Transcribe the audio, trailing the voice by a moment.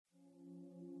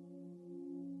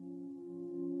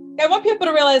I want people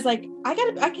to realize, like, I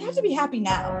have to be happy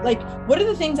now. Like, what are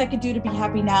the things I could do to be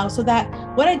happy now so that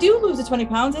when I do lose the 20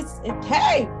 pounds,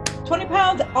 hey, 20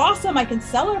 pounds, awesome. I can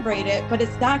celebrate it, but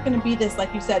it's not going to be this,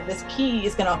 like you said, this key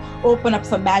is going to open up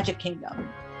some magic kingdom.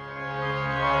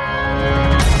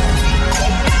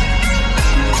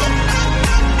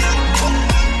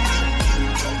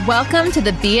 Welcome to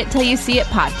the Be It Till You See It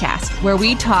podcast, where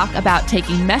we talk about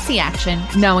taking messy action,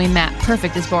 knowing that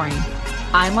perfect is boring.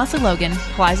 I'm Leslie Logan,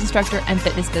 Pilates instructor and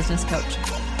fitness business coach.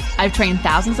 I've trained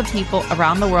thousands of people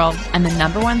around the world, and the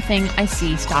number one thing I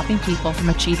see stopping people from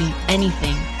achieving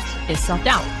anything is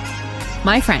self-doubt.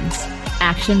 My friends,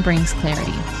 action brings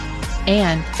clarity,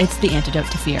 and it's the antidote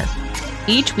to fear.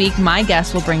 Each week, my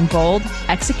guests will bring bold,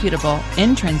 executable,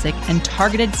 intrinsic, and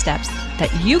targeted steps that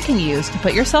you can use to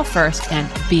put yourself first and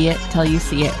be it till you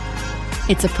see it.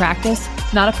 It's a practice,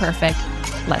 not a perfect.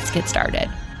 Let's get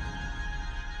started.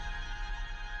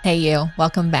 Hey you,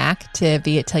 welcome back to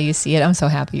Be It Till You See It. I'm so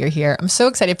happy you're here. I'm so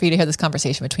excited for you to hear this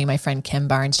conversation between my friend Kim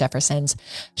Barnes-Jefferson.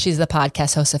 She's the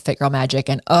podcast host of Fit Girl Magic,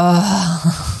 and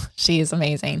she is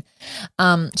amazing.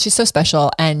 She's so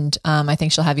special, and I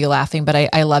think she'll have you laughing, but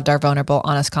I loved our vulnerable,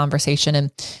 honest conversation.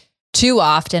 And too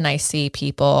often I see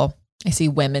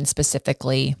women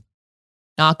specifically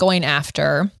not going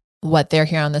after what they're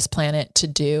here on this planet to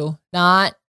do,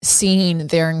 not seeing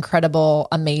their incredible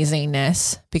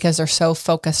amazingness because they're so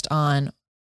focused on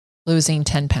losing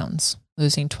 10 pounds,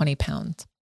 losing 20 pounds,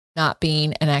 not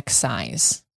being an X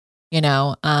size, and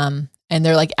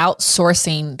they're like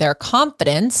outsourcing their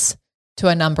confidence to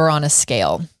a number on a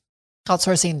scale,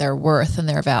 outsourcing their worth and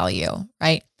their value,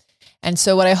 right? And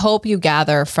so what I hope you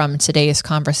gather from today's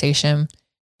conversation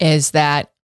is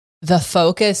that the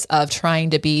focus of trying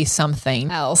to be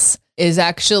something else is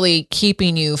actually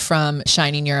keeping you from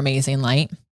shining your amazing light.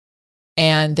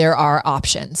 And there are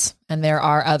options, and there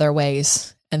are other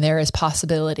ways, and there is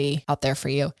possibility out there for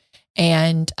you.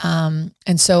 And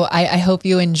so I hope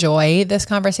you enjoy this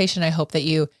conversation. I hope that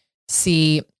you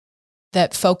see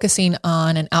that focusing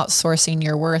on and outsourcing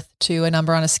your worth to a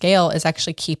number on a scale is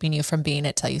actually keeping you from being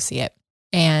it till you see it.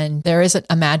 And there isn't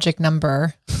a magic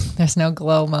number. There's no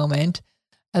glow moment,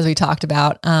 as we talked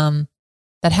about,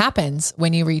 that happens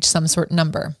when you reach some sort of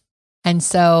number. And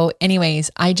so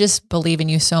anyways, I just believe in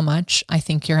you so much. I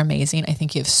think you're amazing. I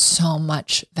think you have so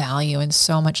much value and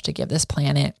so much to give this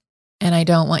planet. And I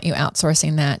don't want you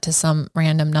outsourcing that to some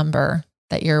random number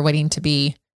that you're waiting to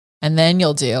be, and then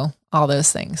you'll do all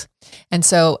those things. And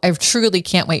so I truly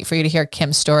can't wait for you to hear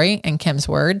Kim's story and Kim's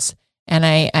words. And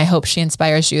I hope she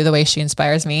inspires you the way she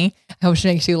inspires me. I hope she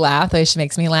makes you laugh the way she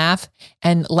makes me laugh.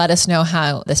 And let us know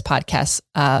how this podcast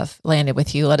landed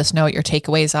with you. Let us know what your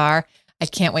takeaways are. I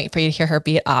can't wait for you to hear her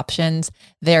Be It options.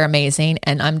 They're amazing.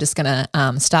 And I'm just going to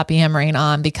stop yammering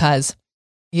on because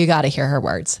you got to hear her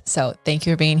words. So thank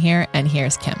you for being here. And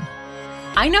here's Kim.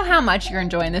 I know how much you're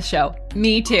enjoying this show.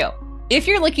 Me too. If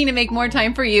you're looking to make more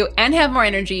time for you and have more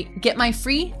energy, get my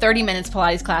free 30 minutes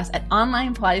Pilates class at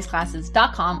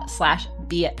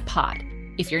onlinepilatesclasses.com/beitpod.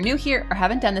 If you're new here or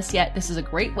haven't done this yet, this is a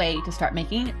great way to start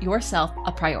making yourself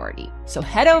a priority. So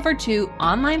head over to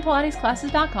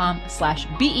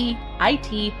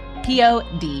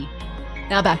onlinepilatesclasses.com/beitpod.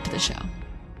 Now back to the show.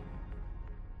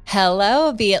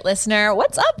 Hello, Be It listener.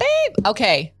 What's up, babe?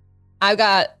 Okay,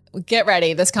 get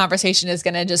ready. This conversation is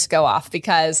going to just go off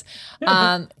because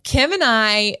Kim and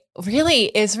I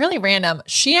is really random.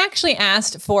 She actually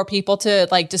asked for people to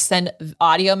just send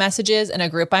audio messages in a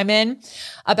group I'm in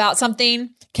about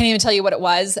something. Can't even tell you what it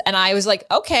was. And I was like,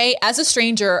 okay, as a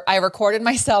stranger, I recorded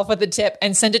myself with a tip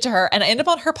and sent it to her. And I ended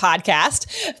up on her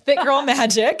podcast, Fit Girl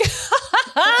Magic.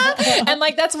 And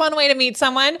that's one way to meet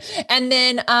someone. And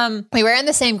then we were in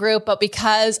the same group, but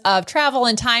because of travel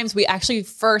and times, we actually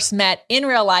first met in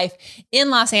real life in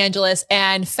Los Angeles,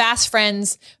 and fast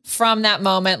friends from that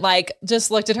moment, just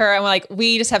looked at her and we're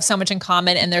we just have so much in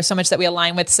common and there's so much that we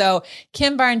align with. So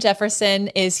Kim Barnes-Jefferson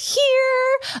is here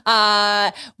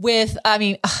I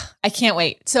can't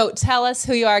wait. So tell us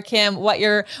who you are, Kim, what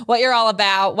you're all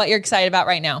about, what you're excited about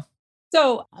right now.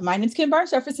 So my name is Kim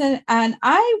Barnes-Jefferson, and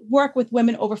I work with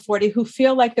women over 40 who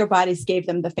feel like their bodies gave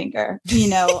them the finger.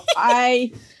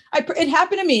 It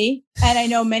happened to me, and I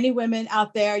know many women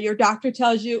out there, your doctor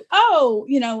tells you,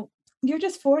 you're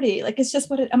just 40. It's just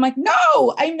what I'm like,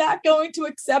 no, I'm not going to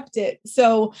accept it.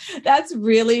 So that's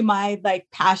really my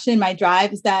passion, my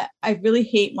drive, is that I really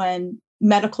hate when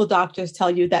medical doctors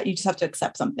tell you that you just have to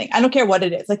accept something. I don't care what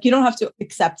it is. You don't have to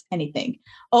accept anything.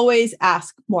 Always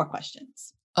ask more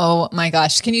questions. Oh my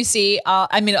gosh. Can you see?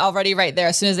 Already right there,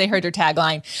 as soon as they heard your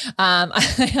tagline, I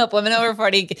help women over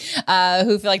 40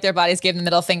 who feel like their bodies gave them the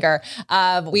middle finger.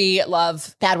 We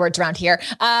love bad words around here.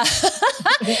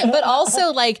 But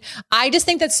also like, I just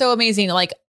think that's so amazing.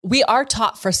 Like we are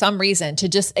taught for some reason to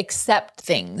just accept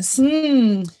things.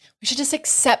 We should just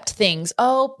accept things.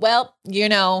 Oh, well,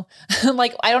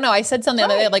 like, I don't know. I said something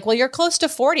the other day, like, well, you're close to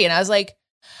 40. And I was like,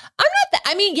 I'm not that.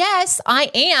 I mean, yes,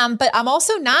 I am, but I'm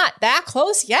also not that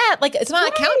close yet. Like it's not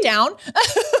a countdown.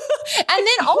 And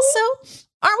then also,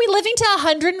 aren't we living to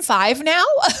 105 now?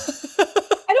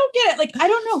 I don't get it. Like, I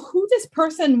don't know who this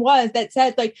person was that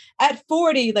said like at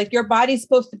 40, like your body's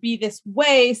supposed to be this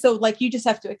way. So like, you just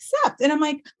have to accept. And I'm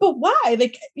like, but why?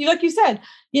 Like you said,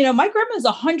 my grandma's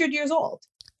 100 years old.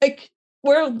 Like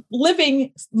we're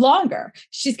living longer.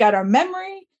 She's got our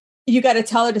memory. You got to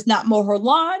tell her to not mow her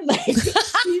lawn. Like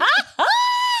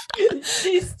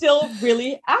she's still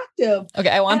really active. Okay.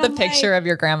 I want the picture of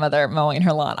your grandmother mowing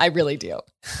her lawn. I really do.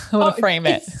 I want to frame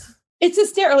it. It's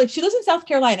hysterical. Like she lives in South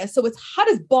Carolina, so it's hot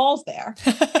as balls there.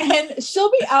 And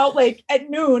she'll be out like at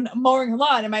noon mowing her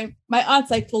lawn. And my aunt's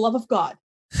like, for the love of God,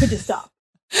 could you stop?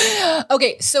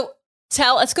 Okay. So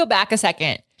let's go back a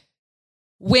second.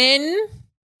 When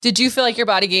did you feel like your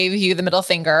body gave you the middle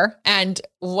finger, and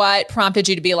what prompted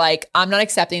you to be like, I'm not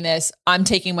accepting this. I'm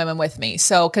taking women with me.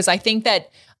 So, cause I think that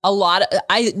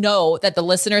I know that the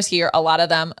listeners here, a lot of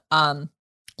them,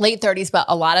 late 30s, but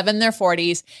a lot of them in their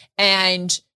 40s.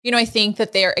 And, I think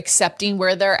that they're accepting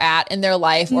where they're at in their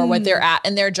life or what they're at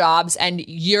in their jobs. And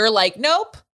you're like,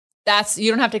 nope, you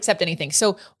don't have to accept anything.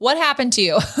 So what happened to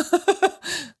you?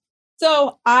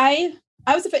 So I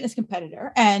was a fitness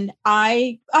competitor and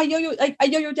I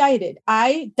yo-yo dieted.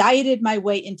 I dieted my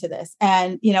way into this.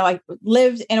 And, I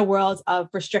lived in a world of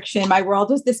restriction. My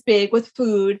world was this big with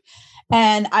food.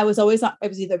 And I was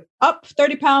either up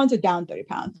 30 pounds or down 30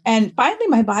 pounds. And finally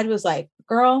my body was like,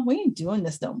 girl, we ain't doing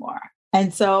this no more.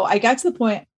 And so I got to the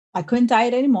point I couldn't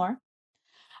diet anymore.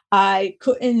 I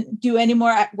couldn't do any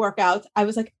more workouts. I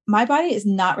was like, my body is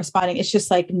not responding. It's just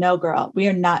like, no, girl, we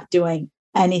are not doing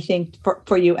anything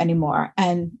for you anymore.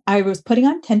 And I was putting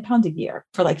on 10 pounds a year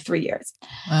for like 3 years.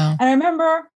 Wow. And I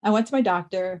remember I went to my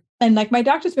doctor, and like my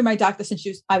doctor's been my doctor since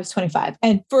I was 25.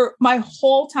 And for my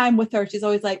whole time with her, she's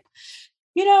always like,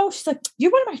 she's like,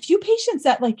 you're one of my few patients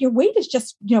that like your weight is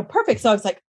just, perfect. So I was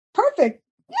like, perfect.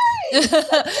 Yay!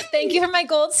 Thank you for my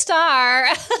gold star.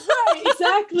 Right,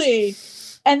 exactly.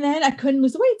 And then I couldn't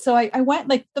lose the weight. So I went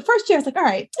like the first year, I was like, all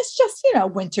right, it's just,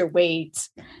 winter weight.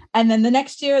 And then the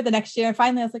next year, and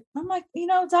finally I was like,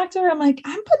 doctor, I'm like,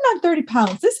 I'm putting on 30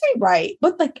 pounds. This ain't right.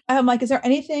 But like, I'm like, is there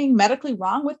anything medically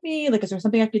wrong with me? Like, is there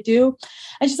something I could do?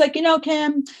 And she's like,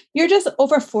 Kim, you're just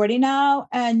over 40 now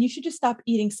and you should just stop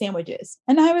eating sandwiches.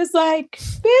 And I was like,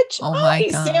 bitch, I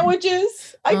eat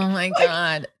sandwiches. Oh my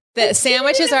God. The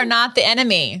sandwiches are not the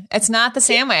enemy. It's not the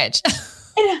sandwich.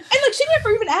 And like, she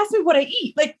never even asked me what I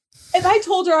eat. Like, if I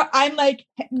told her I'm like,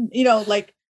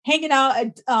 like hanging out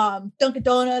at Dunkin'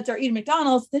 Donuts or eating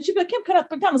McDonald's, then she'd be like, Kim, cut out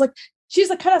McDonald's. Like, she's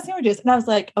like, cut out sandwiches. And I was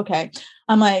like, okay.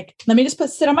 I'm like, let me just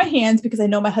sit on my hands because I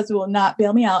know my husband will not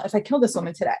bail me out if I kill this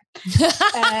woman today.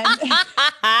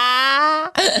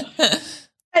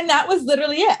 And that was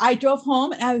literally it. I drove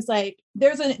home and I was like,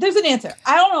 there's an answer.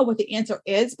 I don't know what the answer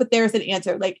is, but there's an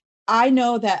answer. Like, I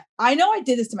know I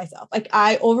did this to myself. Like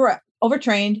I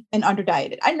overtrained and under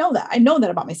dieted. I know that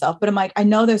about myself, but I'm like, I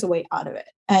know there's a way out of it.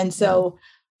 And so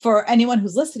for anyone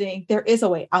who's listening, there is a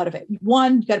way out of it.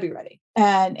 One, you got to be ready,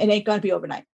 and it ain't going to be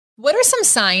overnight. What are some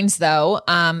signs though?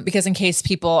 Because in case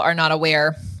people are not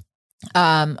aware,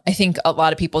 I think a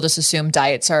lot of people just assume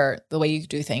diets are the way you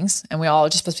do things, and we all are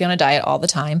just supposed to be on a diet all the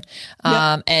time.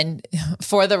 Yep. And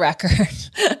for the record,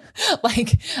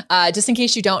 just in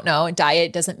case you don't know,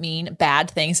 diet doesn't mean bad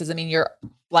things. Doesn't mean you're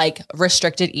like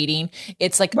restricted eating.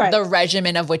 It's like the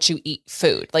regimen of which you eat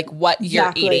food, like what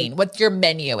you're eating, what your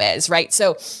menu is. Right.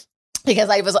 So because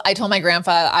I told my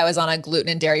grandpa I was on a gluten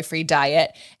and dairy free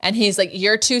diet, and he's like,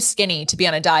 you're too skinny to be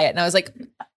on a diet. And I was like,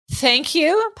 thank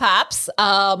you, Pops.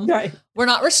 We're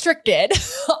not restricted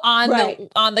on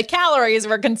the calories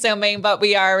we're consuming, but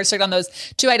we are restricted on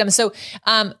those two items. So,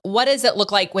 what does it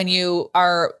look like when you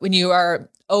are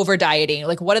over dieting?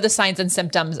 Like, what are the signs and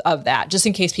symptoms of that? Just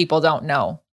in case people don't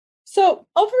know. So,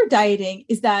 over dieting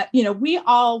is that, we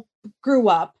all grew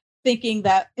up thinking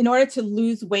that in order to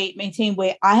lose weight, maintain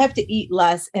weight, I have to eat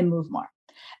less and move more.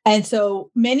 And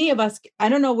so many of us, I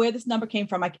don't know where this number came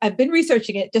from. I've been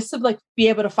researching it just to like be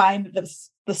able to find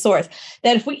the source,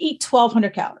 that if we eat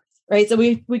 1,200 calories, right? So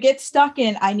we get stuck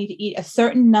in, I need to eat a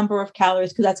certain number of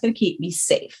calories because that's going to keep me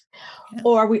safe. Yeah.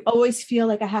 Or we always feel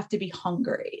like I have to be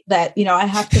hungry, that, I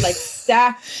have to like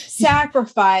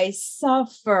sacrifice,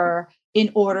 suffer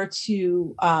in order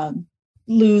to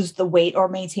lose the weight or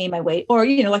maintain my weight. Or,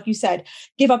 like you said,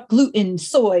 give up gluten,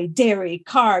 soy, dairy,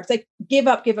 carbs, like give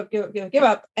up.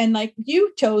 And like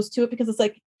you chose to it because it's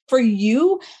like, for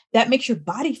you, that makes your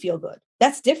body feel good.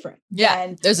 That's different. Yeah.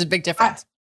 And there's a big difference.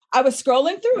 I was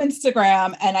scrolling through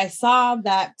Instagram and I saw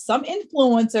that some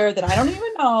influencer that I don't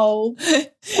even know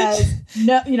says,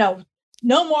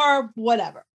 no more,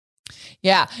 whatever.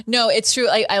 Yeah, no, it's true.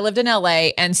 I lived in LA.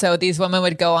 And so these women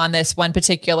would go on this one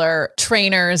particular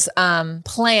trainer's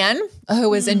plan who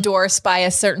was endorsed by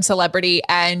a certain celebrity.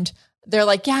 And they're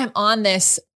like, yeah, I'm on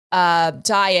this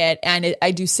diet and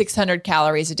I do 600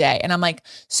 calories a day. And I'm like,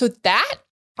 so that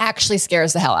actually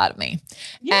scares the hell out of me.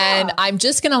 Yeah. And I'm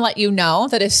just going to let you know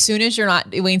that as soon as you're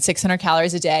not doing 600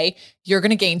 calories a day, you're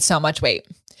going to gain so much weight.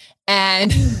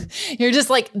 And you're just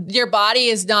like, your body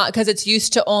is not, because it's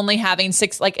used to only having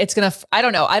it's going to, I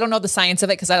don't know the science of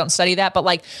it because I don't study that. But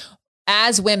like,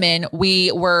 as women,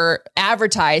 we were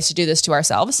advertised to do this to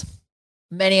ourselves.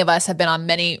 Many of us have been on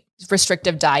many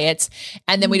restrictive diets,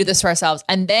 and then we do this to ourselves.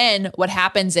 And then what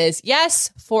happens is,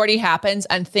 yes, 40 happens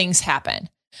and things happen.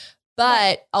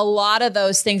 But a lot of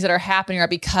those things that are happening are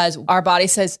because our body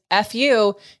says, F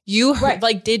you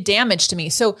like did damage to me.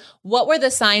 So what were the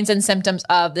signs and symptoms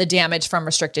of the damage from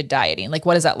restricted dieting? Like,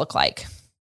 what does that look like?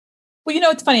 Well,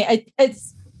 it's funny.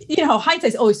 It's,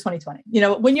 hindsight's always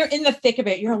 20/20. When you're in the thick of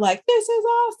it, you're like, this is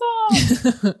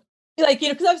awesome. Like,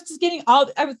 because I was just getting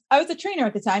I was a trainer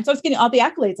at the time. So I was getting all the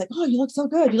accolades, like, oh, you look so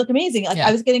good. You look amazing. Like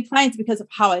I was getting clients because of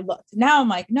how I looked. Now I'm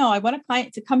like, no, I want a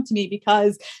client to come to me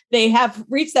because they have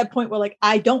reached that point where like,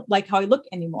 I don't like how I look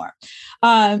anymore.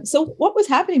 So what was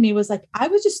happening to me was like, I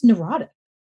was just neurotic.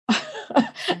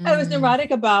 I was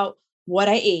neurotic about what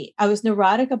I ate. I was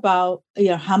neurotic about,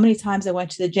 how many times I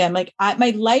went to the gym. Like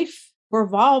my life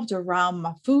revolved around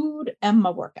my food and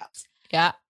my workouts.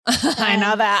 Yeah. I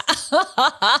know that.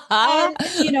 And,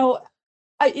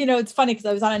 it's funny because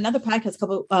I was on another podcast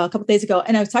a couple days ago,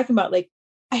 and I was talking about like,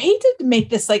 I hate to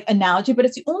make this like analogy, but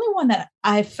it's the only one that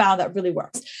I've found that really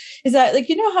works. Is that like,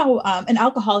 how an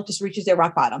alcoholic just reaches their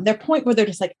rock bottom, their point where they're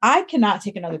just like, I cannot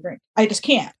take another drink. I just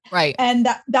can't. Right. And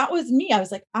that was me. I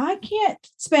was like, I can't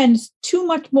spend too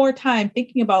much more time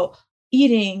thinking about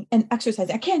eating and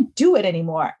exercising. I can't do it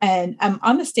anymore. And I'm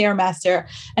on the Stairmaster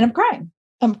and I'm crying.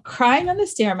 I'm crying on the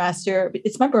Stairmaster.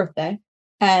 It's my birthday.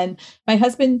 And my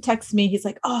husband texts me. He's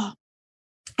like, oh,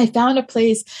 I found a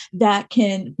place that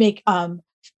can make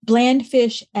bland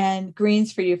fish and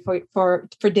greens for you for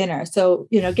dinner. So,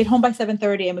 get home by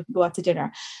 7:30 and we can go out to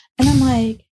dinner. And I'm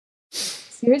like,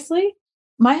 seriously?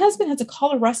 My husband has to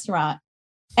call a restaurant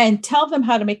and tell them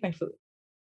how to make my food.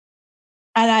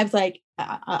 And I was like,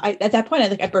 at that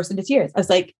point, I burst into tears. I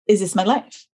was like, is this my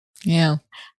life? Yeah.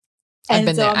 I've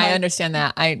been there. I understand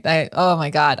that. I oh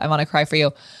my God, I want to cry for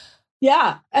you.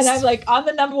 Yeah. And I'm like on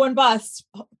the number one bus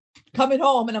coming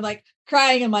home and I'm like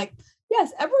crying. I'm like,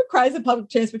 yes, everyone cries in public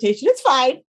transportation. It's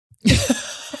fine.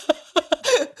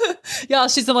 Yeah.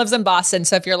 She lives in Boston.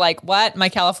 So if you're like, what? My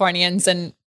Californians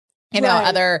and,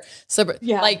 other,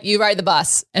 like you ride the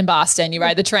bus in Boston, you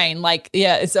ride the train. Like,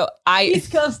 yeah. So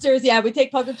East Coasters. Yeah. We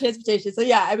take public transportation. So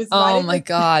yeah, I was. Oh my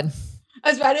God.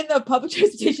 I was riding the public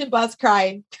transportation bus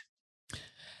crying.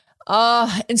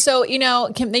 And so,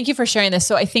 Kim, thank you for sharing this.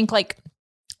 So I think like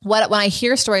when I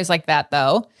hear stories like that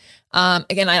though,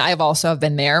 again, I've also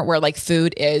been there where like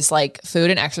food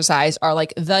and exercise are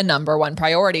like the number one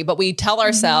priority, but we tell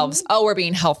ourselves, oh, we're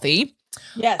being healthy.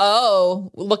 Yes. Oh,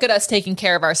 look at us taking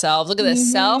care of ourselves. Look at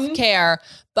this self-care.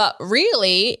 But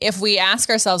really, if we ask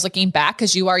ourselves looking back,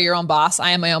 because you are your own boss,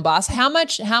 I am my own boss. How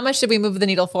much did we move the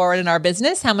needle forward in our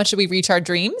business? How much did we reach our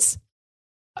dreams?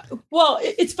 Well,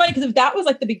 it's funny because that was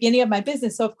like the beginning of my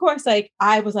business. So of course, like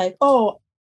I was like,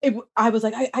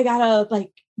 I gotta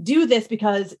like do this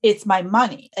because it's my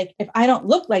money. Like if I don't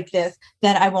look like this,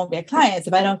 then I won't get clients.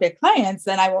 If I don't get clients,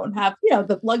 then I won't have,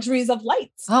 the luxuries of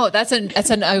lights. Oh, that's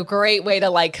a great way to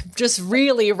like just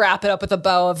really wrap it up with a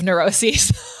bow of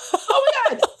neuroses. Oh my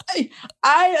God.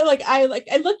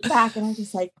 I look back and I'm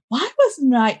just like, why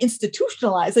wasn't I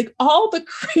institutionalized? Like all the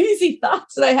crazy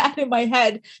thoughts that I had in my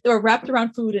head that were wrapped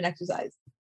around food and exercise.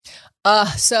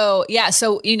 So,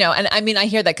 and I mean, I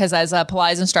hear that because as a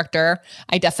Pilates instructor,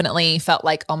 I definitely felt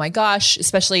like, oh my gosh,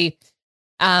 especially,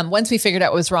 once we figured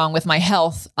out what was wrong with my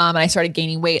health, and I started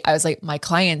gaining weight, I was like, my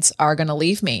clients are going to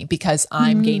leave me because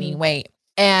I'm gaining weight.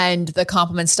 and the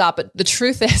compliments stop. But the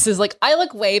truth is like, I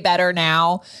look way better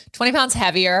now, 20 pounds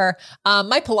heavier.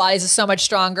 My Pilates is so much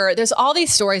stronger. There's all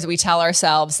these stories we tell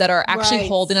ourselves that are actually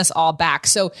holding us all back.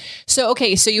 So,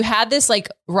 okay. So you had this like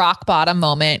rock bottom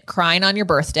moment crying on your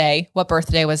birthday. What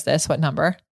birthday was this? What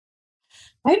number?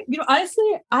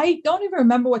 Honestly, I don't even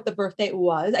remember what the birthday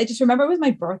was. I just remember it was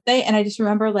my birthday. And I just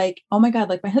remember like, oh my God,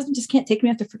 like my husband just can't take me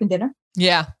after freaking dinner.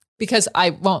 Yeah. Because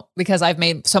I've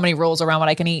made so many rules around what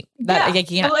I can eat that I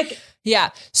can't. Yeah.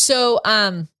 So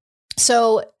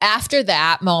after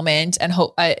that moment and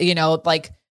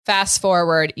like fast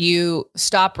forward, you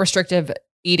stop restrictive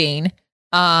eating,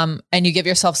 and you give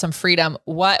yourself some freedom.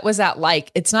 What was that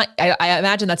like? It's not, I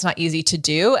imagine that's not easy to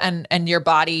do. And your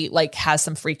body like has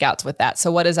some freakouts with that.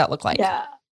 So what does that look like? Yeah,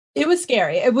 it was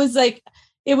scary. It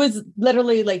was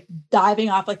literally like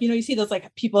diving off, like, you see those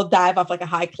like people dive off like a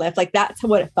high cliff. Like that's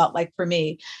what it felt like for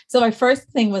me. So my first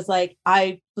thing was like,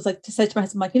 I was like to say to my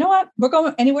husband, like, you know what, we're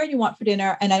going anywhere you want for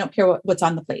dinner. And I don't care what's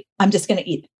on the plate. I'm just going to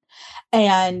eat it.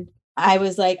 And I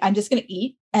was like, I'm just going to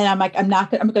eat. And I'm like, I'm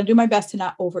going to do my best to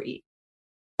not overeat.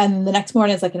 And the next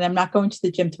morning it's like, and I'm not going to the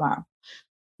gym tomorrow.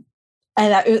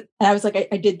 And I was like,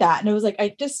 I did that. And it was like,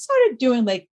 I just started doing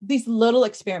like these little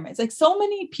experiments. Like so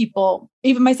many people,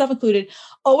 even myself included,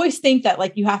 always think that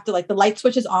like you have to like the light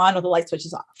switch is on or the light switch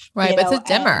is off. Right. But it's a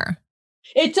dimmer.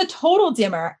 It's a total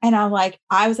dimmer. And I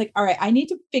was like, all right, I need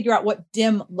to figure out what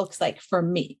dim looks like for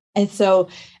me. And so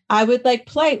I would like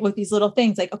play with these little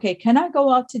things like, okay, can I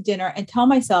go out to dinner and tell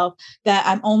myself that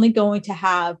I'm only going to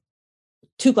have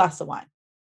 2 glasses of wine?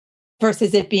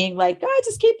 Versus it being like,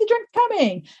 just keep the drinks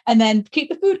coming and then keep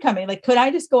the food coming. Like, could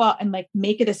I just go out and like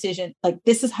make a decision? Like,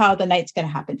 this is how the night's going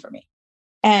to happen for me.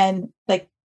 And like,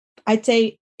 I'd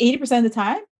say 80% of the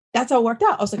time, that's how it worked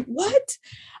out. I was like, what?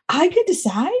 I could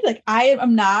decide? Like, I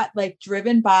am not like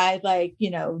driven by like,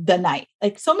 the night.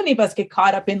 Like so many of us get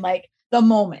caught up in like the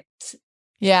moment.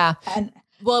 Yeah. And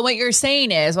well, what you're saying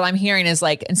is, what I'm hearing is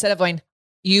like, instead of going,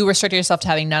 you restrict yourself to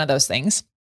having none of those things.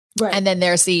 Right. And then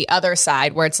there's the other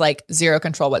side where it's like zero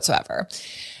control whatsoever.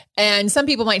 And some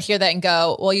people might hear that and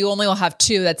go, well, you only will have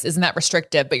 2. Isn't that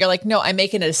restrictive? But you're like, no, I'm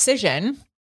making a decision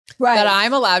that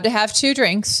I'm allowed to have 2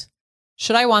 drinks.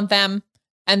 Should I want them?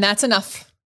 And that's enough.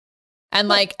 And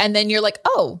like, and then you're like,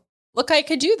 oh, look, I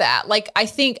could do that. Like, I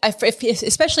think if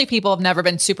especially people have never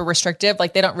been super restrictive,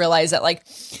 like they don't realize that like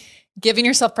giving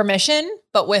yourself permission,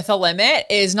 but with a limit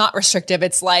is not restrictive.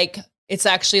 It's like, it's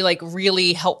actually like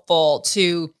really helpful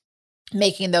to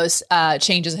making those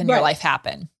changes in your life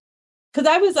happen. Cause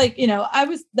I was like, I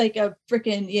was like a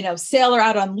freaking, sailor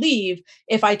out on leave.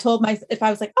 If I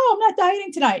was like, oh, I'm not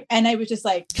dieting tonight. And I was just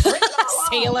like,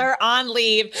 sailor on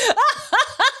leave.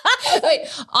 Wait,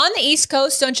 on the East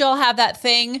Coast, don't you all have that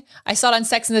thing? I saw it on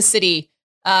Sex and the City.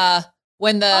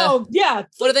 When what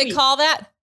do they call that?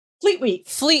 Fleet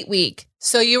Week.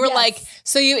 So you were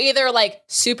so you either like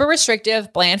super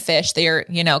restrictive, bland fish that you're,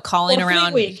 calling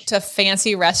around to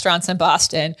fancy restaurants in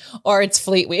Boston, or it's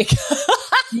Fleet Week.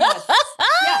 Yes.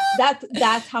 Yeah,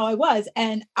 that's how I was.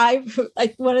 And I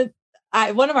like one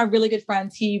of my really good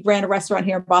friends, he ran a restaurant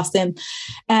here in Boston,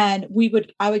 and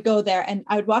I would go there and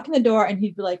I would walk in the door and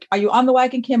he'd be like, are you on the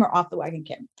wagon, Kim, or off the wagon,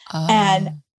 Kim? Oh.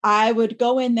 And I would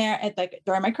go in there and like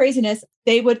during my craziness,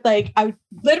 I would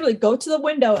literally go to the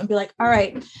window and be like, all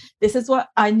right, this is what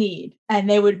I need. And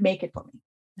they would make it for me.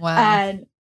 Wow. And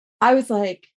I was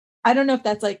like, I don't know if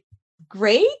that's like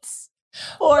great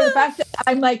or the fact that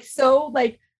I'm like, so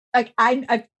like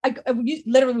I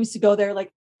literally used to go there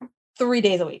like 3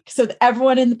 days a week. So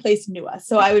everyone in the place knew us.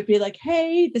 So I would be like,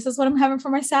 hey, this is what I'm having for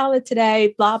my salad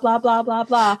today, blah, blah, blah, blah,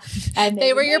 blah. And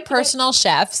they were your personal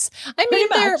chefs. I mean,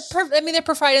 they're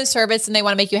providing service and they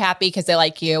want to make you happy because they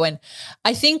like you. And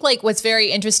I think like what's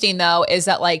very interesting though, is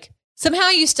that like somehow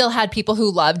you still had people who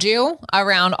loved you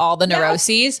around all the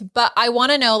neuroses. But I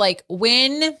want to know like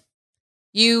when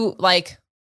you like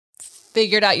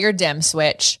figured out your dim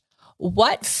switch,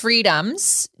 what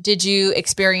freedoms did you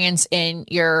experience in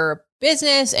your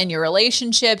business and your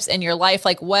relationships and your life?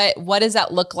 Like what does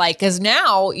that look like? Because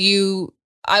now you're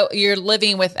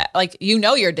living with like,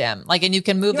 you're dim, like, and you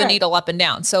can move the needle up and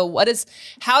down. So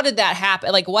how did that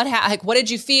happen? Like what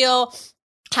did you feel?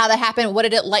 How that happened? What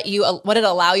did it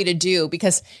allow you to do?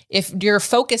 Because if your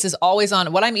focus is always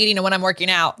on what I'm eating and when I'm working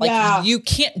out, like you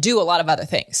can't do a lot of other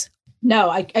things. No,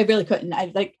 I really couldn't.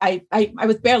 I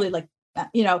was barely like,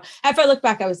 after I look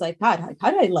back, I was like, God,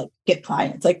 how did I like get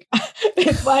clients? Like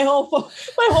my whole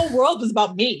world was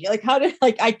about me. Like, how did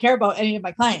I care about any of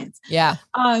my clients? Yeah.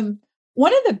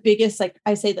 One of the biggest, like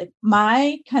I say, like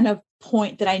my kind of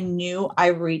point that I knew I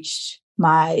reached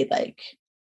my like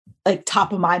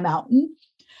top of my mountain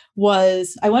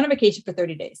was I went on vacation for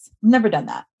 30 days. Never done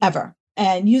that ever.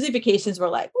 And usually vacations were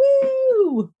like,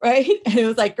 woo, right? And it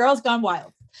was like girls gone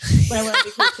wild when I went on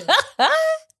vacation.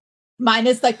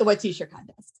 Minus like the wet t-shirt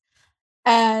contest.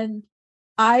 And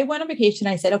I went on vacation.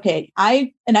 I said, okay,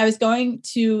 I was going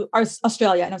to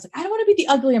Australia, and I was like, I don't want to be the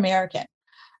ugly American.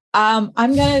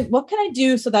 What can I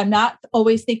do so that I'm not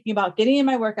always thinking about getting in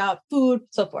my workout, food,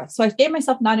 so forth. So I gave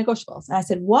myself non-negotiables, and I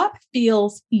said, what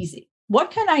feels easy? What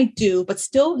can I do, but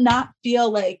still not feel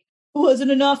like it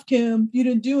wasn't enough, Kim, you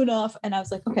didn't do enough. And I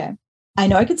was like, okay, I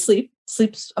know I could sleep.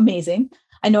 Sleep's amazing.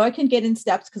 I know I can get in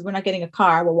steps because we're not getting a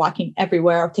car. We're walking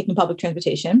everywhere, taking public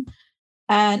transportation.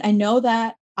 And I know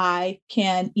that I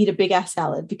can eat a big ass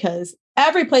salad because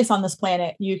every place on this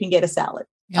planet, you can get a salad.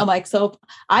 Yep. I'm like, so if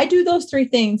I do those 3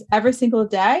 things every single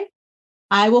day,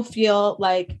 I will feel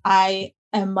like I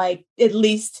am like at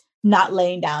least not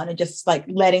laying down and just like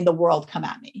letting the world come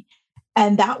at me.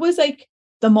 And that was like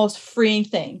the most freeing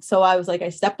thing. So I was like, I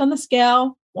stepped on the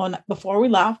scale before we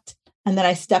left. And then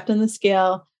I stepped on the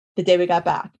scale the day we got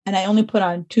back. And I only put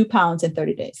on 2 pounds in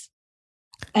 30 days.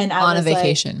 And I on was a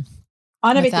vacation.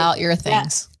 Like, without your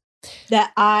things.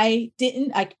 That I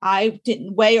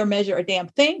didn't weigh or measure a damn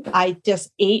thing. I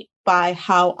just ate by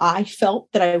how I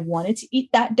felt that I wanted to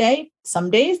eat that day.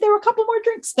 Some days there were a couple more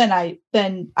drinks than I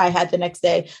had the next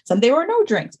day. Some days were no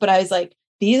drinks, but I was like,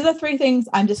 these are the 3 things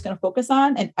I'm just going to focus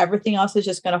on, and everything else is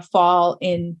just going to fall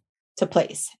into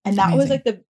place. And that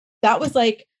was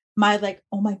like my like,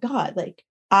 oh my God, like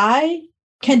I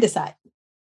can decide,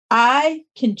 I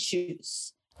can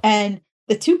choose. And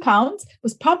the 2 pounds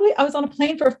was probably, I was on a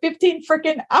plane for 15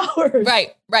 freaking hours.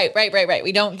 Right.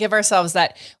 We don't give ourselves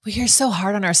that. We are so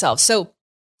hard on ourselves. So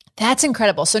that's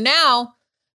incredible. So now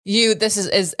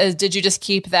did you just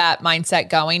keep that mindset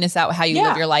going? Is that how you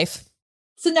live your life?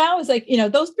 So now it's like,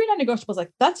 those 3 non-negotiables,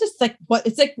 like, that's just like what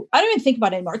it's like. I don't even think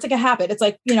about it anymore. It's like a habit. It's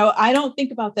like, I don't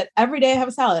think about that every day I have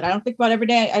a salad. I don't think about every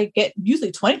day I get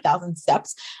usually 20,000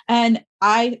 steps, and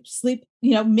I sleep,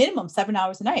 minimum 7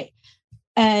 hours a night.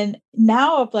 And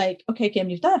now I'm like, okay,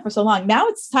 Kim, you've done it for so long. Now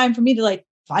it's time for me to like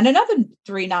find another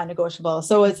 3 non-negotiables.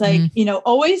 So it's like,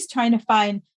 always trying to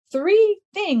find 3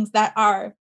 things that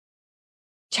are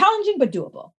challenging, but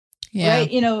doable. Yeah.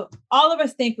 Right. All of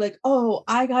us think like, oh,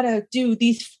 I got to do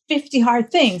these 50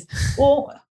 hard things.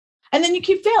 Well, and then you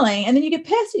keep failing, and then you get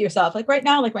pissed at yourself. Like right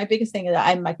now, like my biggest thing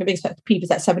my biggest pet peeve is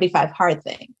that 75 hard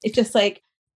thing. It's just like,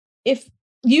 if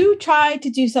you try to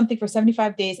do something for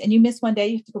 75 days and you miss one day,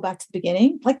 you have to go back to the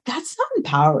beginning. Like that's not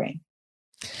empowering.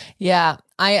 Yeah,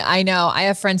 I know. I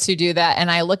have friends who do that,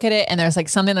 and I look at it and there's like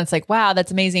something that's like, wow,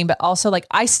 that's amazing. But also like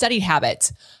I studied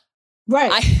habits.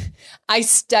 Right. I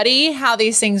study how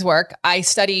these things work. I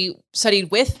studied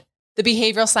with the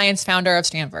behavioral science founder of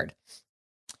Stanford,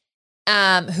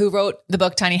 who wrote the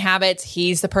book Tiny Habits.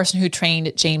 He's the person who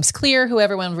trained James Clear, who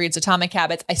everyone reads Atomic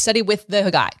Habits. I studied with the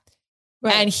guy.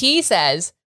 Right. And he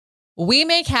says, we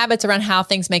make habits around how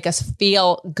things make us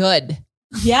feel good.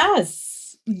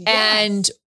 Yes. And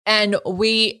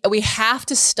we have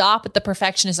to stop with the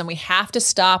perfectionism. We have to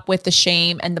stop with the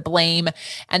shame and the blame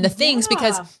and the things,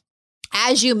 because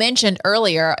as you mentioned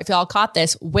earlier, if y'all caught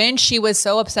this, when she was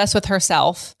so obsessed with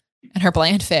herself and her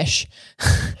bland fish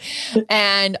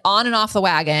and on and off the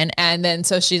wagon. And then,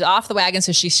 so she's off the wagon.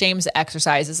 So she shames the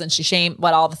exercises and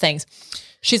all the things.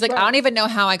 She's like, I don't even know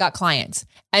how I got clients.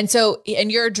 And so in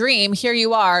your dream, here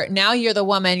you are, now you're the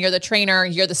woman, you're the trainer,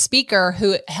 you're the speaker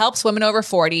who helps women over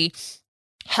 40,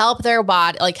 help their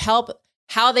body, like help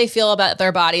how they feel about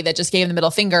their body that just gave them the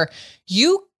middle finger.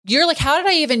 You're like, how did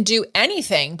I even do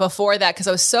anything before that? Because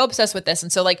I was so obsessed with this.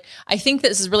 And so like, I think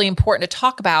this is really important to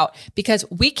talk about, because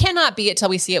we cannot be it till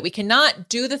we see it. We cannot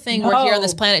do the thing we're here on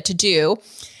this planet to do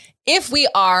if we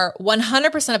are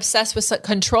 100% obsessed with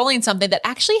controlling something that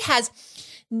actually has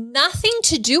nothing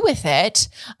to do with it.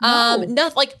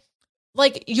 Nothing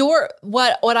like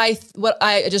what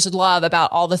I just love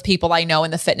about all the people I know in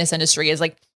the fitness industry is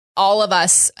like, all of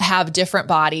us have different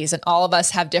bodies and all of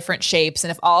us have different shapes.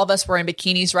 And if all of us were in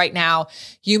bikinis right now,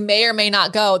 you may or may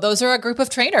not go. Those are a group of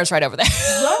trainers right over there.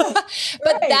 Right,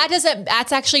 but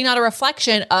that's actually not a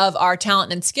reflection of our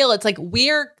talent and skill. It's like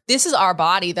this is our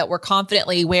body that we're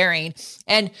confidently wearing,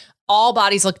 and all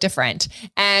bodies look different.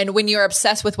 And when you're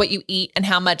obsessed with what you eat and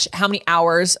how many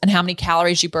hours and how many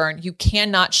calories you burn, you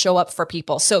cannot show up for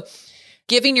people. So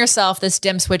giving yourself this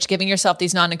dim switch, giving yourself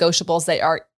these non-negotiables that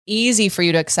are easy for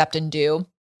you to accept and do.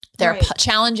 They're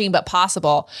challenging, but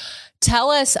possible.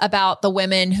 Tell us about the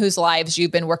women whose lives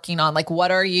you've been working on. Like, what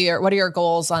are your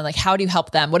goals on? Like, how do you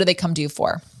help them? What do they come to you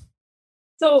for?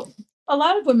 So a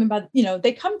lot of women, but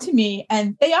they come to me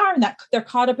and they are in that, they're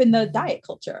caught up in the diet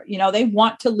culture. They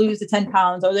want to lose the 10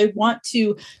 pounds or they want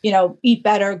to, eat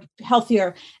better,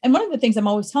 healthier. And one of the things I'm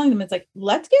always telling them is like,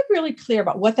 let's get really clear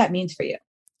about what that means for you.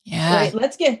 Yeah. Right.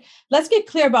 Let's get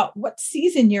clear about what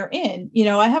season you're in.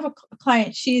 I have a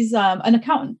client, she's an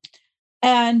accountant,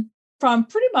 and from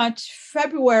pretty much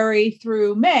February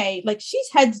through May, like she's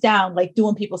heads down, like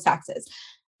doing people's taxes.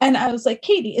 And I was like,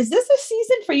 Katie, is this a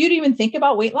season for you to even think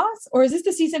about weight loss? Or is this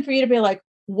the season for you to be like,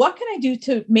 what can I do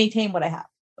to maintain what I have?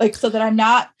 Like, so that I'm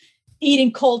not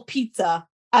eating cold pizza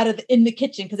in the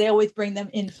kitchen, because they always bring them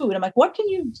in food. I'm like, what can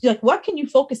you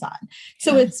focus on?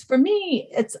 So it's, for me,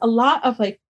 it's a lot of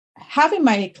like having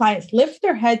my clients lift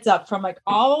their heads up from like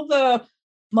all the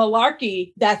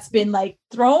malarkey that's been like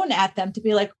thrown at them to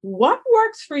be like, what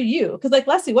works for you? Because like,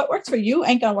 Leslie, what works for you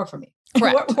ain't gonna work for me.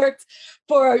 Correct. What works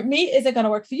for me isn't going to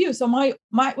work for you. So my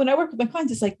when I work with my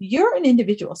clients, it's like, you're an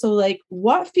individual. So like,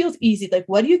 what feels easy? Like,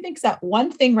 what do you think is that one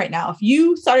thing right now? If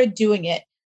you started doing it,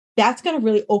 that's going to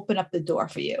really open up the door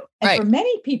for you. And for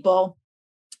many people,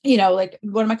 like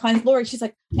one of my clients, Lori, she's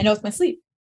like, I know it's my sleep.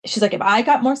 She's like, if I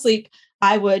got more sleep,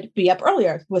 I would be up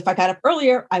earlier. If I got up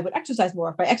earlier, I would exercise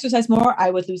more. If I exercise more, I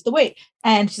would lose the weight.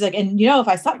 And she's like, and if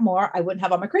I slept more, I wouldn't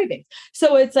have all my cravings.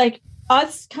 So it's like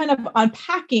us kind of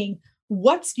unpacking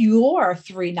what's your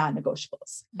 3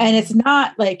 non-negotiables. And it's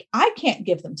not like, I can't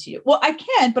give them to you. Well, I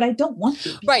can, but I don't want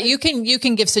to. Right. You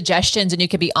can give suggestions and you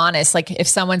can be honest. Like if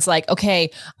someone's like, okay,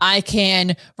 I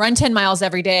can run 10 miles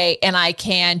every day and I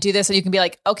can do this. And you can be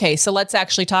like, okay, so let's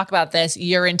actually talk about this.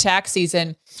 You're in tax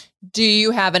season. Do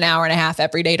you have an hour and a half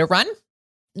every day to run?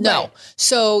 No. Right.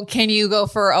 So can you go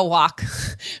for a walk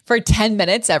for 10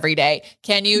 minutes every day?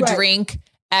 Can you drink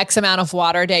X amount of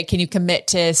water a day? Can you commit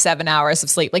to 7 hours of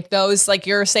sleep? Like those, like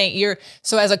you're saying,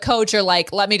 so as a coach, you're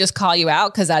like, let me just call you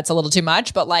out, 'cause that's a little too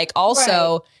much, but like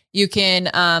also you can,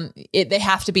 they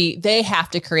have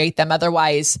to create them.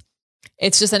 Otherwise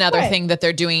it's just another thing that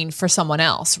they're doing for someone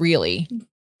else, really.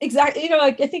 Exactly.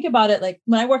 Like I think about it, like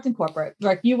when I worked in corporate,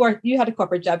 like you had a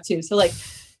corporate job too. So like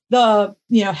the,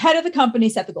 head of the company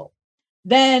set the goal,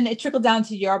 then it trickled down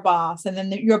to your boss. And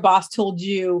then your boss told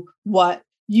you what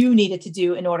you needed to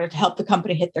do in order to help the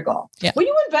company hit their goal. Yeah. Were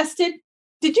you invested?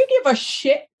 Did you give a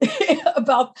shit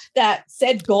about that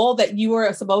said goal that you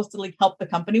were supposed to like help the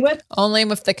company with? Only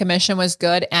if the commission was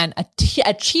good and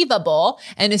achievable.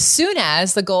 And as soon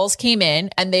as the goals came in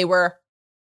and they were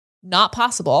not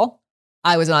possible,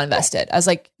 I was not invested. I was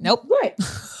like, nope. Right.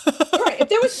 Right.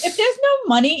 If there's no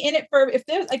money in it if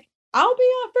there's like, I'll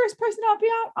be a first person. I'll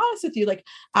be honest with you. Like,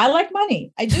 I like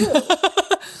money. I do.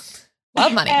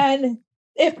 Love money. And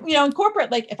if, in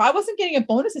corporate, like if I wasn't getting a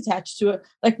bonus attached to it,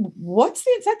 like what's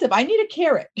the incentive? I need a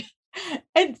carrot.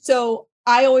 And so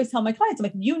I always tell my clients, I'm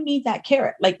like, you need that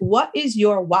carrot. Like, what is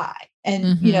your why?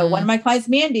 And, one of my clients,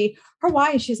 Mandy, her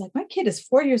why is she's like, my kid is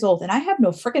 4 years old and I have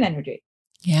no freaking energy.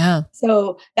 Yeah.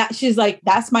 So that she's like,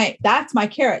 that's my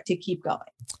carrot to keep going.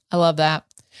 I love that.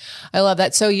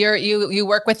 So you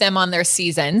work with them on their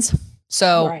seasons.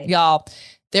 So y'all,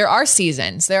 there are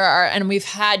seasons. And we've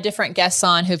had different guests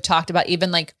on who've talked about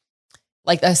even like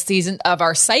a season of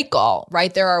our cycle,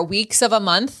 right? There are weeks of a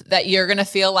month that you're going to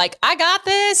feel like, I got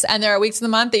this. And there are weeks of the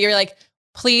month that you're like,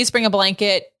 please bring a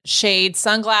blanket, shade,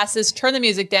 sunglasses, turn the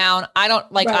music down. I don't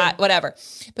like whatever.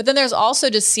 But then there's also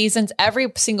just seasons.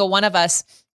 Every single one of us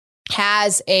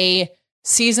has a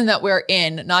season that we're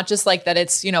in, not just like that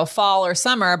it's, fall or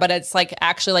summer, but it's like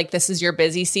actually like this is your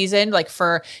busy season. Like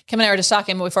for Kim and I were just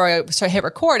talking before I hit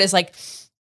record is like,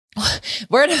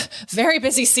 we're in a very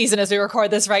busy season as we record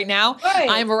this right now. Right.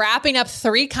 I'm wrapping up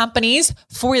 3 companies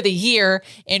for the year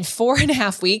in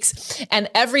 4.5 weeks and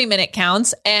every minute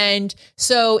counts. And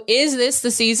so is this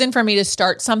the season for me to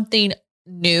start something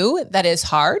new that is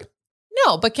hard?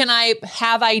 No, but can I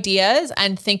have ideas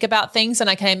and think about things and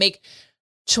can I make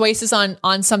choices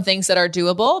on some things that are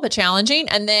doable, but challenging.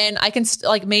 And then I can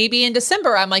like maybe in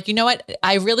December, I'm like, you know what?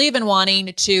 I really have been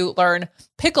wanting to learn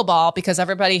pickleball because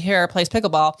everybody here plays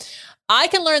pickleball. I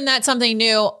can learn that something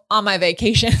new on my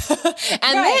vacation.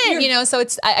 And then, so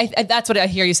it's, I that's what I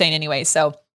hear you saying anyway.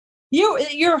 So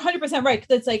you're 100% right.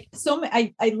 Cause it's like,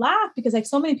 I laugh because like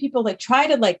so many people like try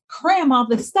to like cram all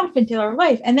this stuff into their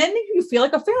life. And then you feel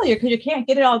like a failure because you can't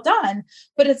get it all done.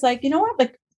 But it's like, you know what?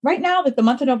 Like, right now, like the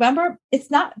month of November, it's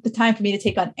not the time for me to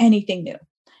take on anything new.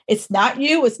 It's not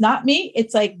you. It's not me.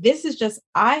 It's like, this is just,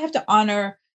 I have to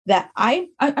honor that I'm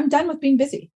done with being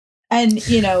busy. And,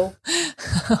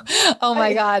 oh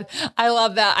my God. I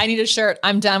love that. I need a shirt.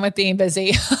 I'm done with being busy.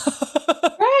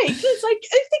 Right. It's like,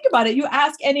 think about it. You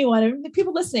ask anyone, and the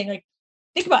people listening, like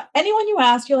think about anyone you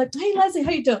ask, you're like, hey, Leslie,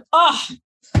 how you doing? Oh,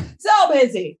 so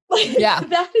busy. Like, Yeah.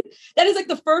 that is like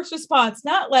the first response,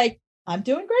 not like, I'm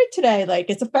doing great today. Like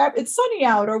it's sunny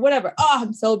out or whatever. Oh,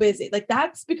 I'm so busy. Like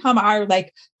that's become our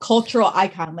like cultural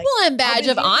icon. Like, well, and badge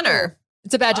of honor.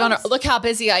 It's a badge of honor. Look how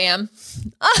busy I am.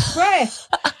 Right.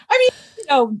 I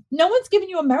mean, no one's giving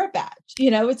you a merit badge.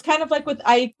 It's kind of like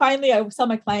I tell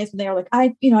my clients when they're like,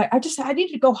 I need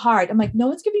to go hard. I'm like, no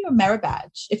one's giving you a merit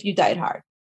badge if you diet hard.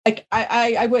 Like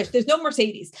I wish there's no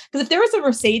Mercedes, because if there was a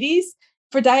Mercedes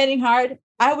for dieting hard,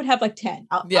 I would have like 10.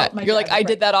 You're like, I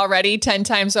did that already 10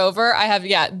 times over. I have,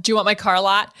 do you want my car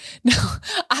lot? No,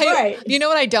 right. You know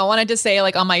what I don't want to say,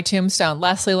 like on my tombstone,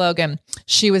 Leslie Logan,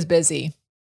 she was busy.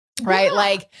 Right. Yeah.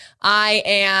 Like I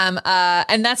am,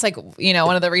 and that's like,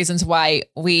 one of the reasons why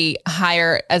we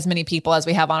hire as many people as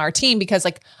we have on our team, because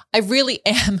like, I really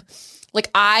am like,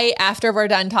 after we're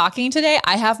done talking today,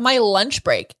 I have my lunch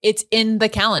break. It's in the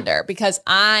calendar because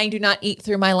I do not eat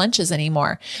through my lunches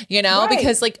anymore, right.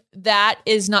 Because like that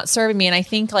is not serving me. And I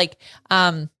think like,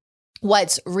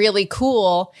 what's really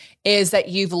cool is that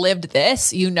you've lived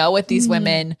this, what these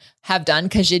women have done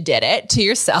because you did it to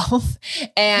yourself.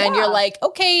 And you're like,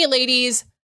 okay, ladies,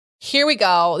 here we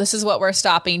go. This is what we're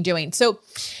stopping doing. So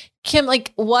Kim,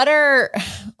 like, what are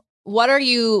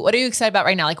you excited about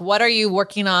right now? Like, what are you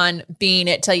working on being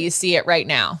it till you see it right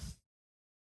now?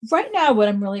 Right now, what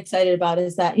I'm really excited about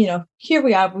is that, here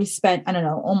we are, we spent, I don't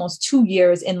know, almost 2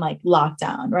 years in like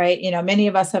lockdown, right? Many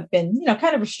of us have been,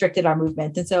 kind of restricted our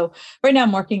movement. And so right now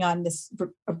I'm working on this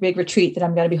a big retreat that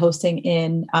I'm going to be hosting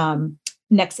in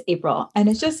next April. And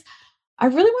it's just, I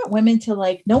really want women to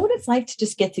like know what it's like to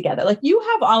just get together. Like you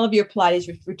have all of your Pilates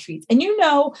retreats and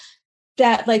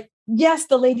that like, yes,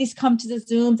 the ladies come to the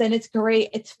Zooms and it's great.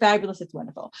 It's fabulous. It's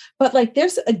wonderful. But like,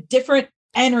 there's a different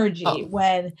energy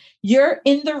when you're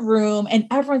in the room and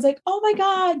everyone's like, oh my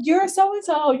God, you're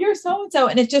so-and-so, you're so-and-so.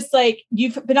 And it's just like,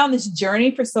 you've been on this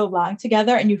journey for so long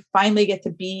together and you finally get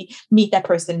to meet that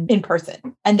person in person.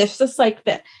 And there's just like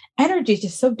the energy is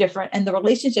just so different and the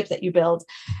relationships that you build.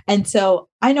 And so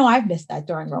I know I've missed that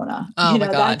during Rona. Oh my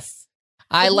God.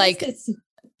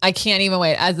 I can't even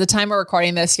wait. At the time we're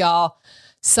recording this, y'all,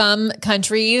 some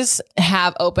countries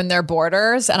have opened their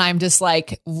borders and I'm just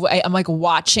like, I'm like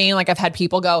watching, like I've had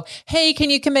people go, hey, can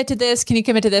you commit to this? Can you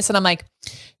commit to this? And I'm like,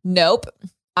 nope,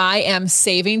 I am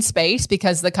saving space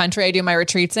because the country I do my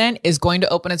retreats in is going to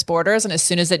open its borders. And as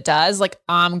soon as it does, like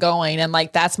I'm going, and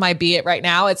like, that's my be it right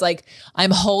now. It's like, I'm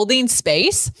holding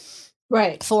space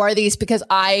right for these because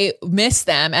I miss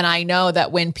them. And I know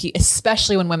that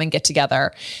especially when women get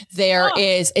together,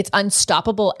 it's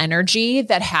unstoppable energy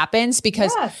that happens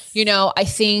because, I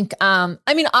think,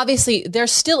 obviously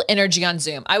there's still energy on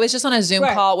Zoom. I was just on a Zoom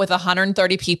call with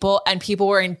 130 people and people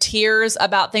were in tears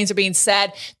about things that are being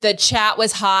said. The chat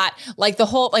was hot. Like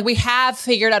we have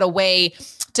figured out a way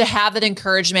to have that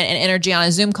encouragement and energy on a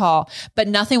Zoom call, but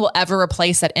nothing will ever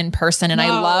replace that in person. And I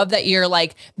love that you're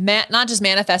like, not just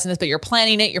manifesting this, but you're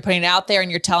planning it, you're putting it out there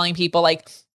and you're telling people like,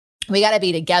 we got to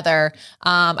be together.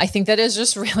 I think that is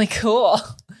just really cool.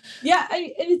 Yeah.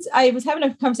 I was having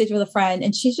a conversation with a friend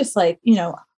and she's just like,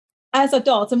 as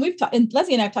adults, and and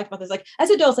Leslie and I have talked about this, like as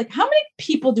adults, like how many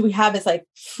people do we have as like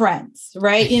friends,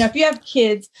 right? If you have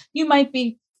kids, you might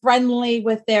be friendly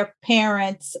with their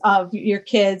parents of your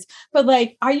kids, but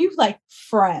like, are you like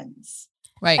friends?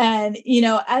 Right. And,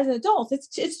 as adults,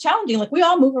 it's challenging. Like we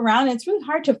all move around and it's really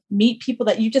hard to meet people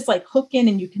that you just like hook in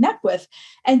and you connect with.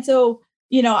 And so,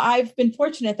 I've been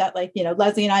fortunate that like,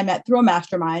 Leslie and I met through a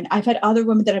mastermind. I've had other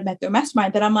women that I've met through a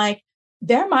mastermind that I'm like,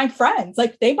 they're my friends.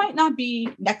 Like they might not be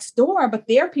next door, but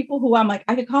they're people who I'm like,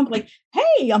 I could come like,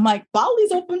 hey, I'm like,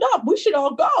 Bali's opened up. We should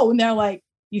all go. And they're like,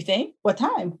 you think? What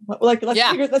time? Let's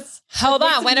figure this. Hold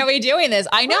on. When are we doing this?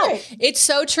 I know. Right. It's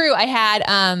so true. I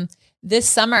had this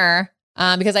summer,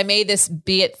 because I made this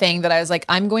be it thing that I was like,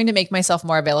 I'm going to make myself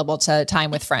more available to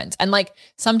time with friends. And like,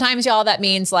 sometimes y'all, that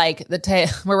means like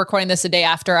we're recording this the day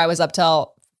after I was up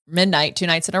till midnight, 2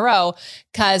 nights in a row.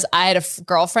 Cause I had a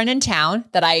girlfriend in town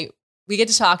that we get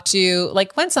to talk to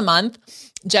like once a month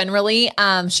generally.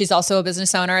 She's also a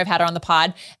business owner. I've had her on the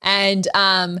pod and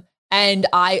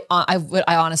I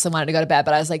honestly wanted to go to bed,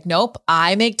 but I was like, nope,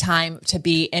 I make time to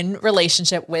be in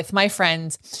relationship with my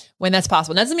friends when that's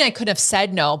possible. That doesn't mean I couldn't have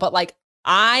said no, but like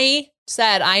I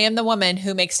said, I am the woman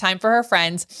who makes time for her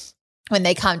friends. when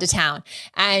they come to town.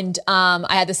 And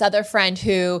I had this other friend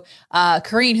who,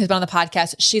 Corrine, who's been on the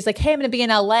podcast, she's like, hey, I'm going to be in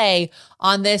LA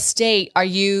on this date.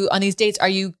 On these dates, are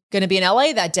you going to be in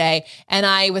LA that day? And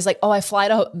I was like, oh, I fly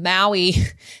to Maui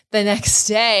the next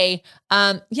day.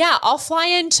 Yeah, I'll fly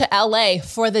into LA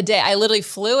for the day. I literally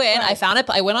flew in. Right. I found it.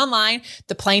 I went online.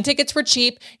 The plane tickets were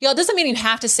cheap. It doesn't mean you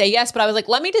have to say yes, but I was like,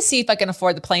 let me just see if I can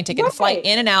afford the plane ticket to fly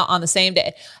in and out on the same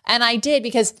day. And I did,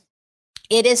 because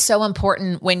it is so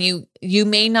important when you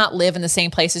may not live in the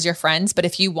same place as your friends, but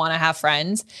if you want to have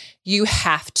friends, you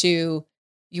have to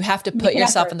put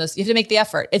yourself in those, you have to make the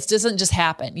effort. It doesn't just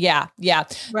happen. Yeah. Yeah.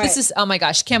 Right. This is, oh my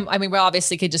gosh, Kim, I mean, we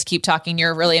obviously could just keep talking.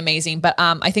 You're really amazing. But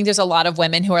I think there's a lot of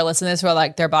women who are listening to this who are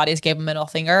like, their bodies gave them middle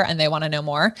finger and they want to know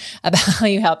more about how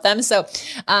you help them. So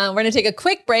we're going to take a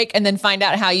quick break and then find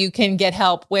out how you can get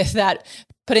help with that,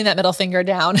 putting that middle finger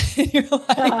down in your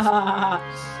life.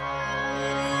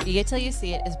 Be It Till You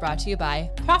See It is brought to you by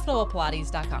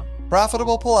ProfitablePilates.com.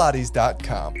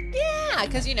 ProfitablePilates.com. Yeah,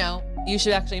 because you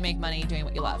should actually make money doing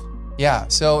what you love. Yeah,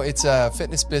 so it's a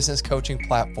fitness business coaching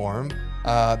platform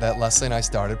that Leslie and I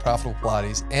started, Profitable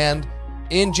Pilates. And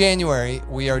in January,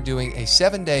 we are doing a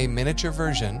 7-day miniature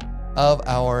version of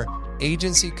our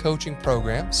agency coaching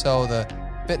program. So the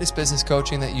fitness business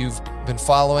coaching that you've been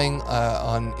following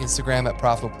on Instagram at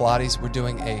Profitable Pilates, we're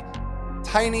doing a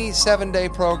tiny 7-day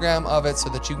program of it so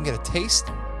that you can get a taste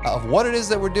of what it is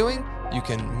that we're doing. You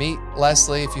can meet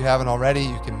Leslie if you haven't already.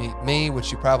 You can meet me,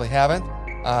 which you probably haven't.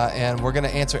 And we're going to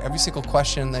answer every single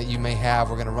question that you may have.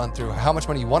 We're going to run through how much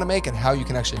money you want to make and how you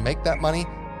can actually make that money.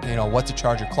 What to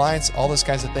charge your clients, all those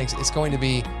kinds of things. It's going to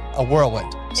be a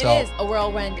whirlwind. It is a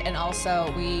whirlwind. And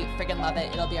also we freaking love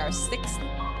it. It'll be our 6th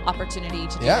opportunity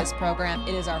to do this program.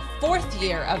 It is our 4th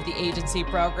year of the agency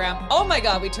program. Oh my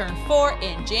God, we turned 4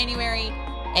 in January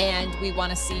and we want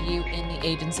to see you in the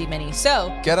agency mini.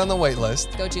 So get on the wait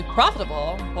list. Go to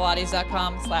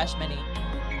ProfitablePilates.com/mini.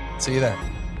 See you there.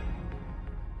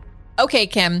 Okay,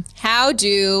 Kim, how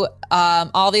do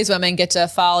all these women get to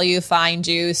follow you, find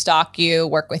you, stalk you,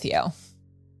 work with you?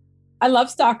 I love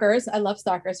stalkers.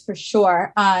 For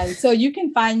sure. So you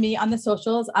can find me on the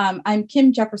socials. I'm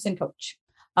Kim Jefferson Coach.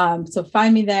 So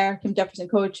find me there, Kim Jefferson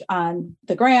Coach, on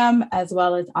the gram as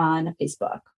well as on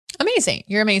Facebook. Amazing.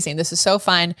 You're amazing. This is so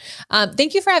fun.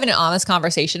 Thank you for having an honest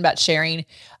conversation about sharing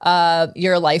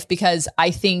your life, because I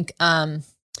think,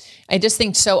 I just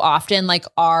think so often like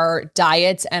our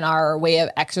diets and our way of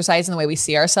exercise and the way we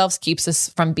see ourselves keeps us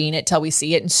from being it till we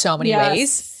see it in so many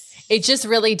ways. It just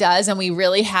really does. And we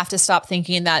really have to stop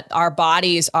thinking that our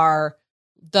bodies are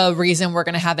the reason we're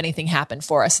going to have anything happen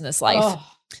for us in this life. Oh.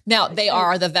 Now, they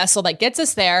are the vessel that gets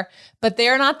us there, but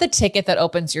they're not the ticket that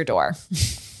opens your door.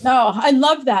 No, I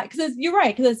love that. Because you're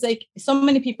right. Because it's like so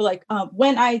many people like,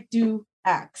 when I do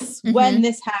X, when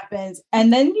this happens,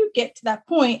 and then you get to that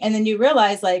point and then you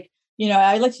realize like,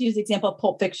 I like to use the example of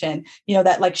Pulp Fiction,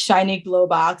 that like shiny glow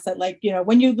box that like,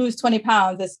 when you lose 20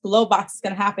 pounds, this glow box is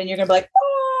going to happen. You're going to be like,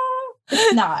 oh,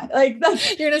 it's not like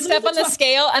that. You're going to step on the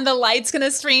scale and the light's going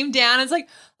to stream down. It's like,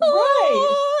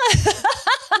 oh.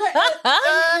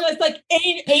 Right. It's like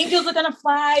angels are going to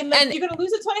fly. Like, and you're going to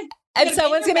lose 20. And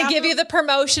someone's going to give you the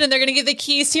promotion and they're going to give the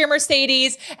keys to your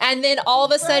Mercedes. And then all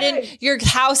of a sudden your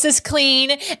house is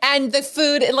clean and the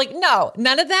food, like, no,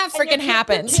 none of that freaking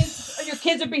happens. Your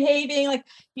kids are behaving. Like,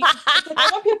 I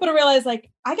want people to realize like,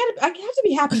 I have to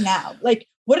be happy now. Like,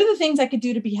 what are the things I could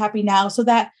do to be happy now so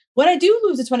that when I do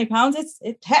lose the 20 pounds, it's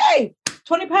hey,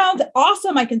 20 pounds,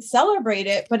 awesome. I can celebrate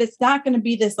it, but it's not going to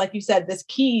be this, like you said, this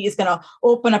key is going to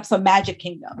open up some magic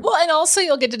kingdom. Well, and also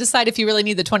you'll get to decide if you really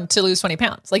need to lose 20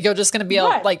 pounds. Like you're just going to be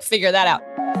able to like figure that out.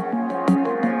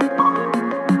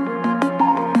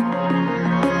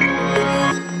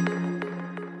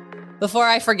 Before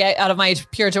I forget, out of my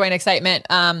pure joy and excitement,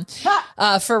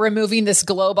 for removing this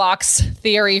glow box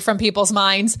theory from people's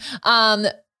minds,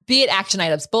 be it action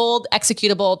items, bold,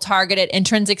 executable, targeted,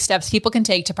 intrinsic steps people can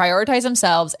take to prioritize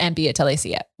themselves and be it till they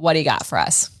see it. What do you got for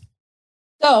us?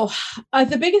 So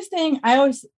the biggest thing, I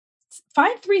always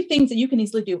find 3 things that you can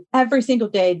easily do every single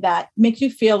day that makes you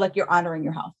feel like you're honoring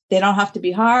your health. They don't have to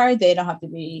be hard. They don't have to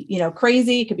be,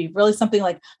 crazy. It could be really something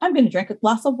like, I'm going to drink a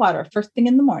glass of water first thing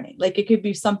in the morning. Like it could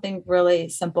be something really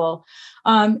simple.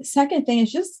 Second thing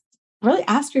is just really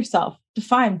ask yourself,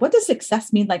 define what does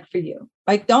success mean like for you?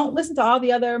 Like, don't listen to all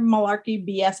the other malarkey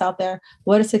BS out there.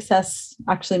 What does success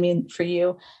actually mean for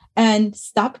you? And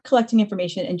stop collecting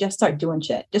information and just start doing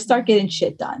shit. Just start getting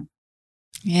shit done.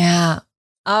 Yeah.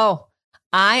 Oh,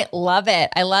 I love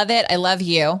it. I love it. I love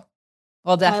you.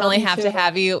 We'll definitely have too. to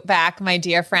have you back, my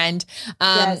dear friend.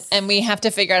 Yes. And we have to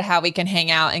figure out how we can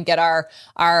hang out and get our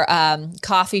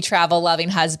coffee travel loving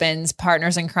husbands,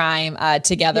 partners in crime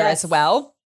together as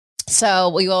well. So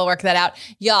we will work that out.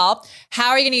 Y'all, how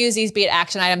are you going to use these Be It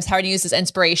action items? How are you going to use this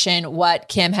inspiration? What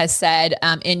Kim has said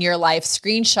in your life?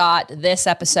 Screenshot this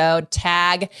episode,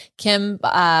 tag Kim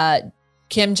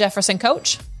Jefferson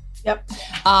Coach. Yep.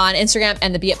 On Instagram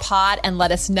and the Be It Pod, and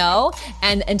let us know.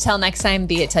 And until next time,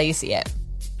 be it till you see it.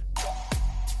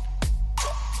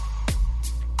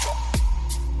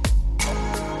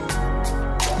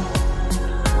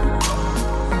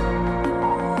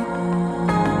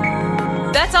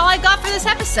 That's all I got for this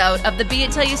episode of the Be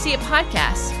It Till You See It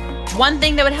podcast. One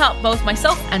thing that would help both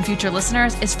myself and future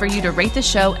listeners is for you to rate the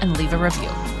show and leave a review.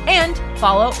 And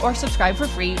follow or subscribe for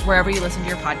free wherever you listen to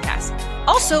your podcast.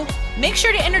 Also, make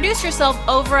sure to introduce yourself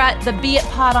over at the Be It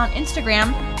Pod on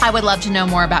Instagram. I would love to know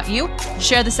more about you.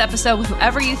 Share this episode with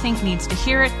whoever you think needs to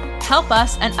hear it. Help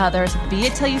us and others be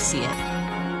it till you see it.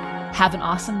 Have an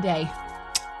awesome day.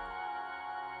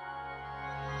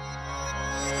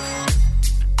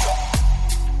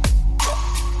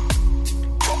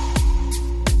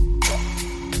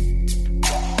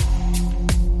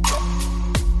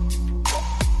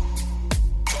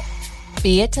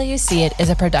 Be It Till You See It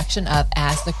is a production of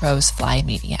As the Crows Fly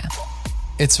Media.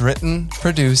 It's written,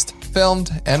 produced, filmed,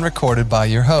 and recorded by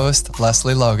your host,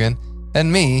 Leslie Logan,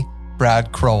 and me,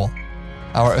 Brad Crowell.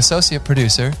 Our associate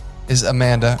producer is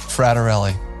Amanda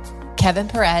Frattarelli. Kevin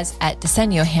Perez at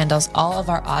Disenyo handles all of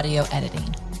our audio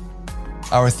editing.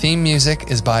 Our theme music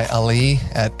is by Ali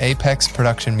at Apex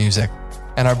Production Music,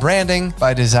 and our branding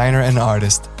by designer and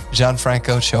artist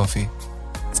Gianfranco Cioffi.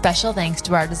 Special thanks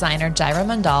to our designer, Jaira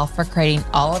Mandal, for creating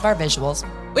all of our visuals,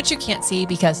 which you can't see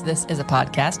because this is a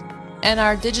podcast, and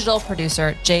our digital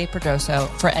producer, Jay Perdoso,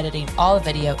 for editing all the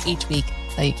video each week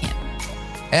so you can.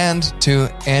 And to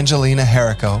Angelina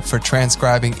Herrico for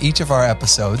transcribing each of our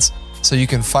episodes so you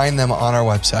can find them on our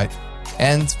website.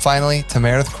 And finally, to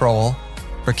Meredith Crowell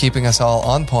for keeping us all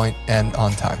on point and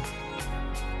on time.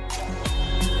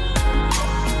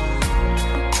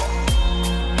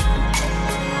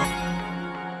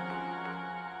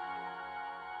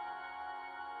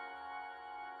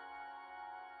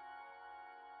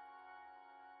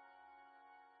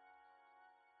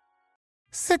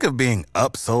 Sick of being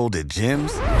upsold at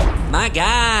gyms? My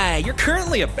guy, you're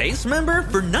currently a base member?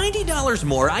 For $90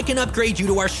 more, I can upgrade you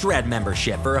to our Shred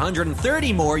membership. For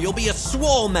 $130 more, you'll be a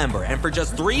Swole member. And for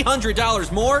just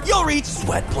 $300 more, you'll reach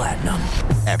Sweat Platinum.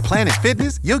 At Planet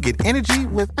Fitness, you'll get energy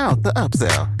without the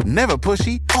upsell. Never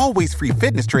pushy, always free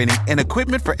fitness training and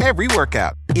equipment for every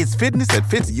workout. It's fitness that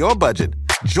fits your budget.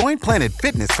 Join Planet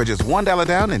Fitness for just $1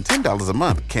 down and $10 a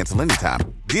month. Cancel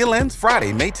anytime. Deal ends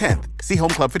Friday, May 10th. See Home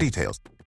Club for details.